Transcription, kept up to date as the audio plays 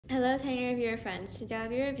Hello Tiny Reviewer friends, today I'll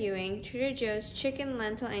be reviewing Trader Joe's Chicken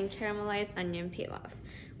Lentil and Caramelized Onion Pilaf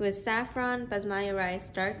with saffron, basmati rice,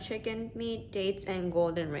 dark chicken meat, dates, and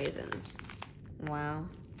golden raisins. Wow.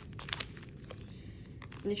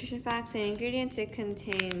 Nutrition facts and ingredients, it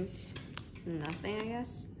contains nothing, I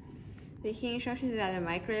guess. The heating instructions is either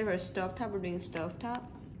microwave or stovetop. We're doing stovetop.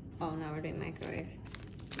 Oh no, we're doing microwave.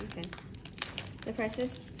 Okay. The price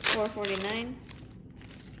is $4.49.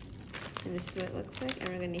 And this is what it looks like, and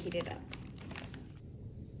we're going to heat it up.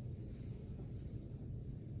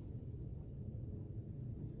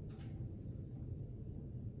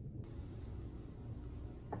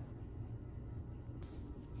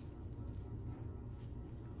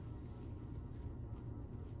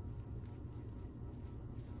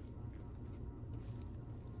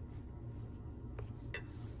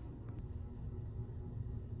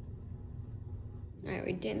 Alright,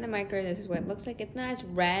 we did in the microwave. This is what it looks like. It's not as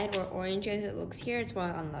red or orange as it looks here. It's more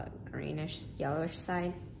on the greenish, yellowish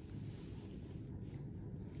side.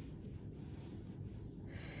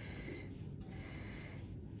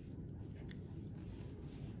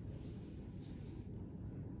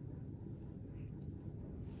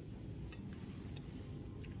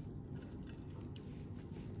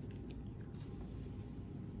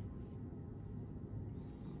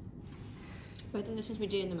 But I think this, since we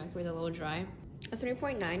did it in the microwave, a little dry. A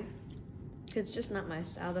 3.9, because it's just not my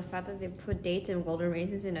style. The fact that they put dates and golden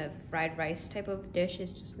raisins in a fried rice type of dish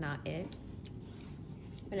is just not it.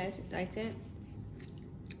 But I liked it.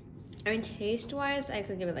 I mean, taste-wise, I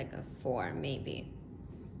could give it like a 4, maybe.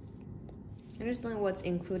 I just don't know what's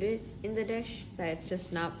included in the dish, that it's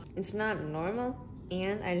just not, it's not normal,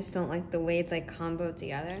 and I just don't like the way it's like comboed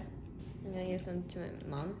together. I'm gonna give some to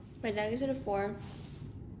my mom. My dad gives it a 4.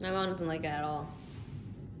 My mom doesn't like it at all.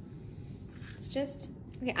 It's just,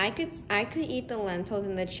 okay, I could eat the lentils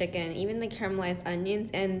and the chicken, even the caramelized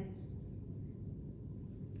onions, and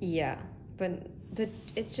yeah, but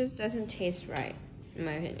it just doesn't taste right, in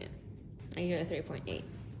my opinion. I give it a 3.8.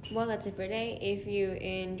 Well, that's it for today. If you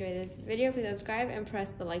enjoyed this video, please subscribe and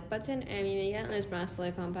press the like button, and maybe again, let's press the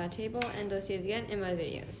like on the table, and I'll see you again in my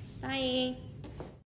videos. Bye!